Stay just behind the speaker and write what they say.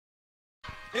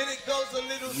And it goes a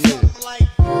little something like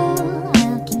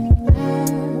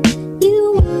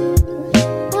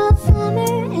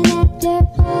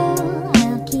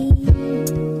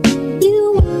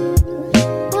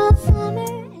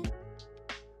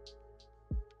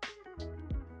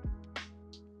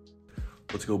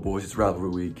Let's go, boys. It's Rivalry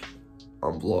Week.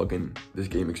 I'm vlogging this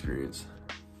game experience.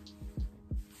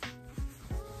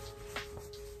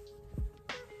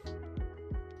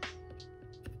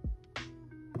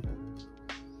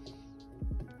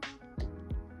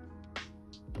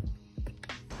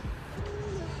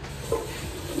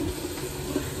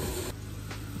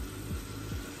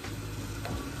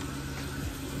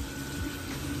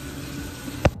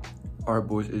 All right,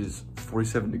 boys, it is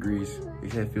 47 degrees.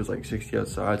 It feels like 60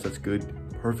 outside, so that's good.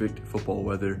 Perfect football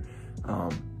weather.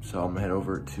 So I'm gonna head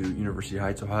over to University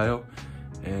Heights, Ohio,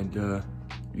 and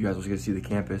you guys will get to see the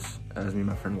campus as me and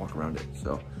my friend walk around it.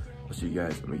 So I'll see you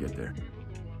guys when we get there.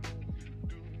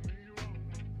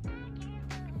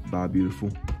 Bye,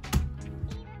 beautiful.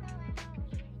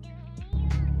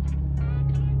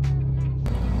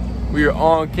 We are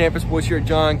on campus, boys, here at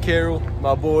John Carroll.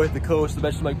 My boy, the co-host of the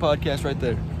Bachelor Mike podcast right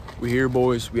there. We're here,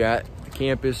 boys. We at the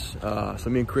campus. So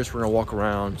me and Chris, we're gonna walk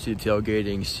around, see the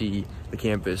tailgating, see the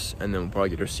campus, and then we'll probably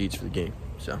get our seats for the game.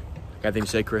 So, got anything to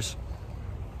say, Chris?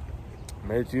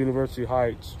 Made it to University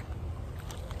Heights.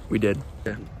 We did.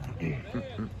 Yeah.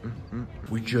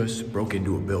 We just broke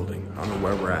into a building. I don't know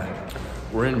where we're at.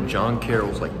 We're in John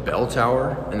Carroll's like bell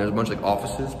tower, and there's a bunch of like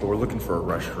offices, but we're looking for a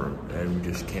restroom, and we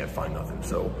just can't find nothing.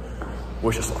 So,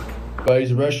 wish us luck.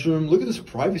 Guys, restroom. Look at this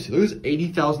privacy. Look at this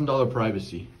 $80,000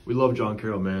 privacy. We love John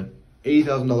Carroll, man.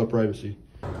 $80,000 privacy.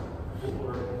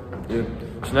 Yeah.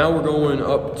 So now we're going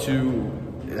up to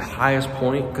the highest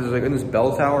point because like in this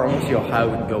bell tower. I want to see how high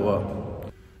we can go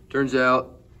up. Turns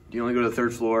out you only go to the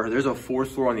 3rd floor. There's a 4th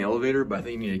floor on the elevator, but I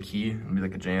think you need a key and be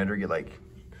like a janitor. Get like,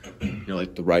 you know,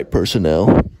 like the right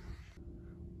personnel.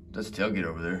 That's a tailgate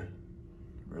over there.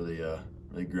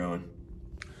 Really growing.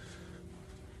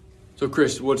 So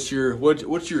Chris, what's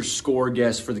your score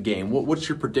guess for the game? What's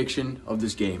your prediction of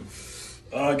this game?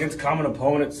 Against common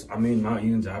opponents, I mean, Mount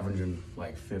Union's averaging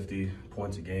like 50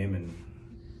 points a game, and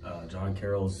John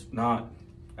Carroll's not.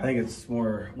 I think it's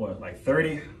more, like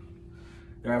 30?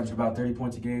 They're averaging about 30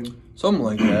 points a game. Something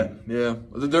like that, yeah.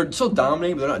 They're still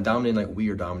dominating, but they're not dominating like we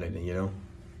are dominating, you know?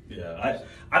 Yeah,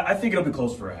 I think it'll be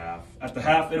close for a half. At the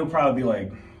half, it'll probably be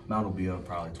like, Mount will be up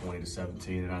probably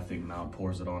 20-17, and I think Mount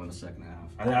pours it on in the second half.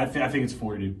 I think it's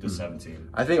 40-17.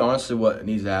 I think honestly what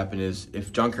needs to happen is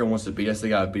if John Carroll wants to beat us, they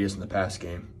gotta beat us in the pass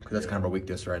game because that's kind of our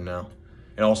weakness right now.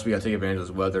 And also we gotta take advantage of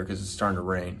the weather because it's starting to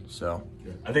rain. So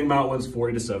yeah. I think Mount wins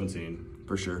 40-17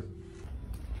 for sure.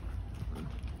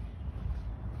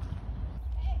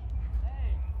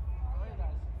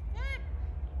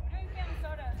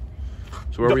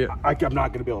 So where are we at? I'm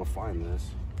not gonna be able to find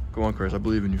this. Go on, Chris. I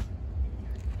believe in you.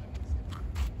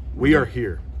 We are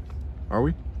here. Are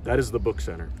we? That is the book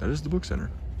center. That is the book center.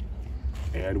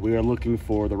 And we are looking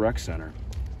for the rec center.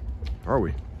 Are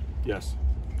we? Yes.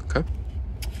 Okay.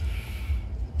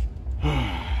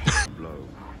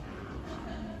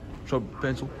 Show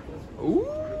pencil. Ooh.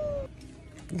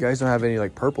 You guys don't have any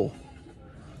like purple.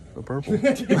 No purple.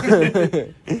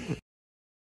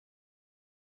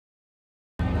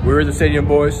 We're in the stadium,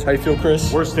 boys. How you feel,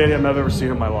 Chris? Worst stadium I've ever seen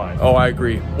in my life. Oh, I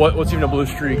agree. What's even a blue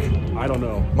streak? I don't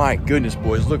know. My goodness,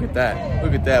 boys. Look at that.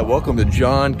 Look at that. Welcome to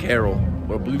John Carroll.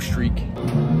 What a blue streak.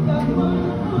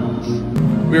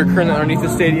 We are currently underneath the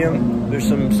stadium. There's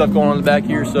some stuff going on in the back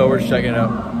here, so we're just checking it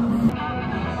out.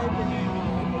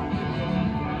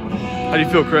 How do you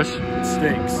feel, Chris? It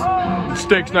stinks. It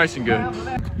stinks nice and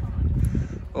good.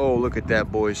 Oh, look at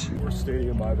that, boys. Worst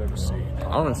stadium I've ever seen. I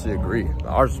honestly agree.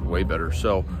 Ours is way better.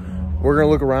 So we're going to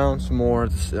look around some more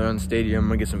at the stadium. I'm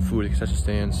going to get some food at the concession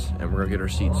stands, and we're going to get our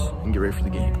seats and get ready for the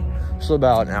game. Still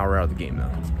about an hour out of the game,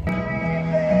 though.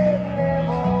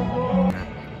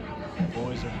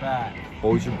 Boys are back.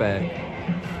 Boys are back.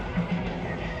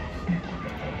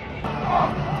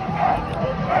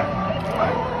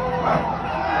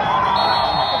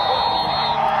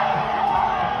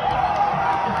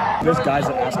 There's guys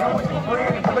that ask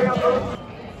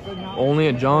Only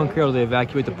at John Carroll they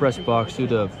evacuate the press box due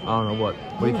to, I don't know what.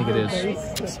 What do you think it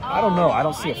is? I don't know. I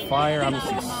don't see a fire. I don't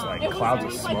see like clouds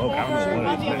of smoke. I don't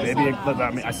know what it is.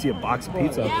 Maybe I see a box of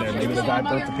pizza up there. Maybe the guy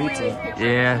burnt the pizza.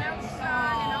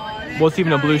 Yeah. What's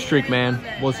even a blue streak, man?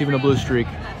 What's even a blue streak?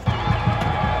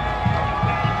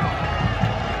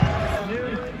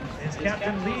 It's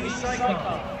Captain Lee Sycon.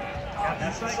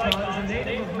 Captain Sycon is a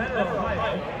native of Mentor,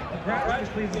 Ohio. A graduate of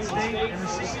Cleveland State and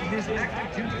received his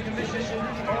active duty commission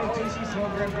ROTC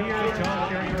program here at John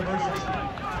Carroll University.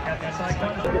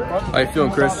 How you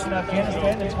feeling, Chris?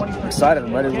 Excited.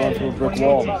 I'm ready to run through a brick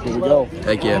wall. Here we go.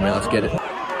 Heck yeah, man. Let's get it.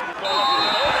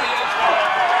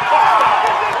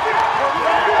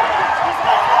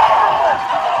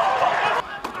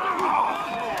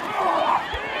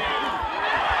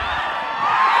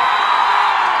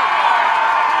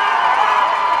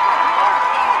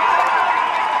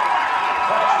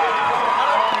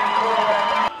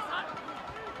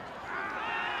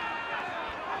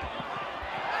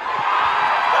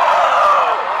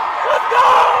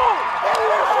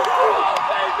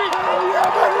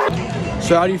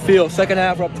 So how do you feel? Second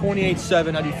half, we're up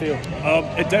 28-7. How do you feel?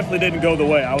 It definitely didn't go the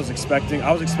way I was expecting.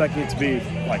 I was expecting it to be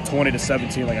like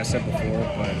 20-17, like I said before.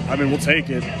 But I mean, we'll take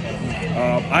it.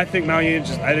 I think Mount Union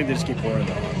they just keep pouring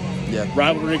though. Yeah.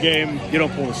 Rivalry game, you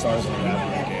don't pull the stars in a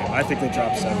rivalry game. I think they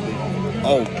drop 70.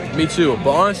 Oh, me too.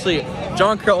 But honestly,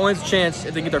 John Carroll only has a chance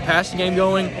if they get their passing game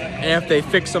going and if they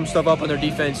fix some stuff up on their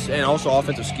defense and also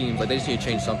offensive schemes. Like, they just need to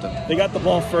change something. They got the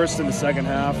ball first in the second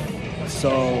half.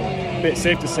 So,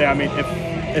 safe to say, I mean,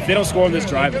 if they don't score on this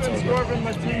drive, it's over.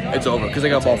 It's over because they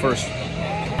got the ball first.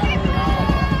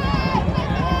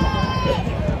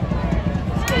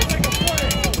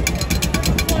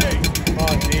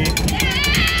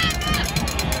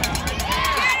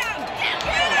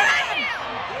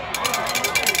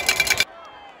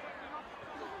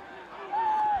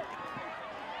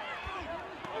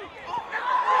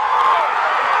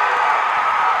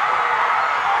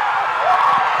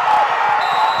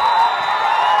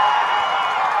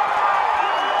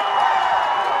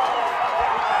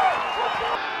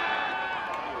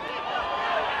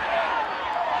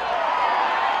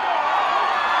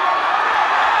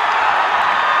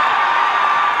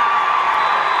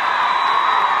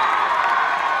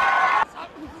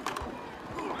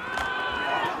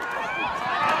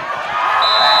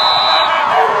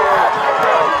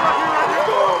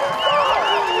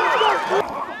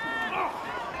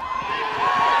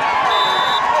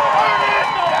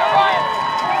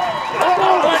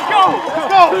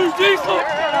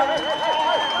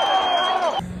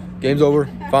 Game's over.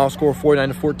 Final score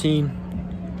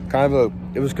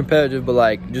 49-14. It was competitive, but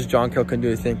like just John Carroll couldn't do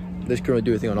anything. They couldn't really do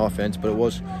anything on offense, but it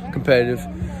was competitive.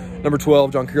 Number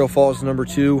 12, John Carroll falls to number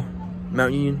 2,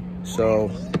 Mount Union. So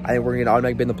I think we're gonna get an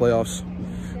automatic bid in the playoffs.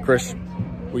 Chris,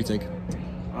 what do you think?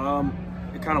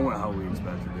 It kind of went how we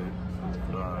expected it.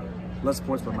 Less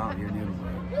points by Mount Union,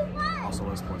 but also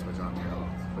less points by John Carroll.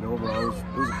 But overall, it was a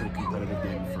pretty competitive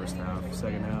game in the first half.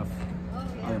 Second half,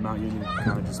 I think Mount Union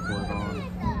kind of just poured it on.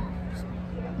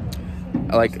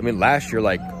 Last year,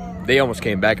 they almost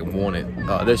came back and won it.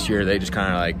 This year, they just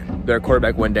kind of their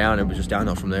quarterback went down. It was just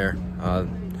downhill from there.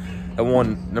 That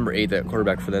one, number 8, that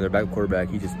quarterback for them, their backup quarterback,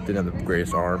 he just didn't have the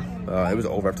greatest arm. It was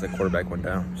over after the quarterback went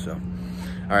down. So,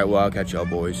 all right, well, I'll catch y'all,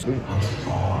 boys. All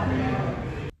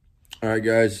right,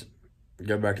 guys, we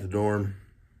got back to the dorm.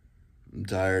 I'm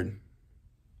tired.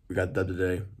 We got the dub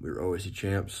today. We were OSC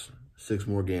champs. 6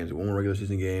 more games, 1 more regular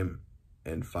season game,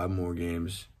 and 5 more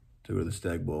games to go to the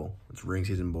Stag Bowl. It's ring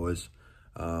season, boys.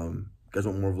 You guys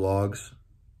want more vlogs?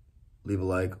 Leave a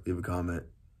like, leave a comment.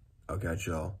 I'll catch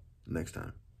y'all next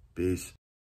time. Peace.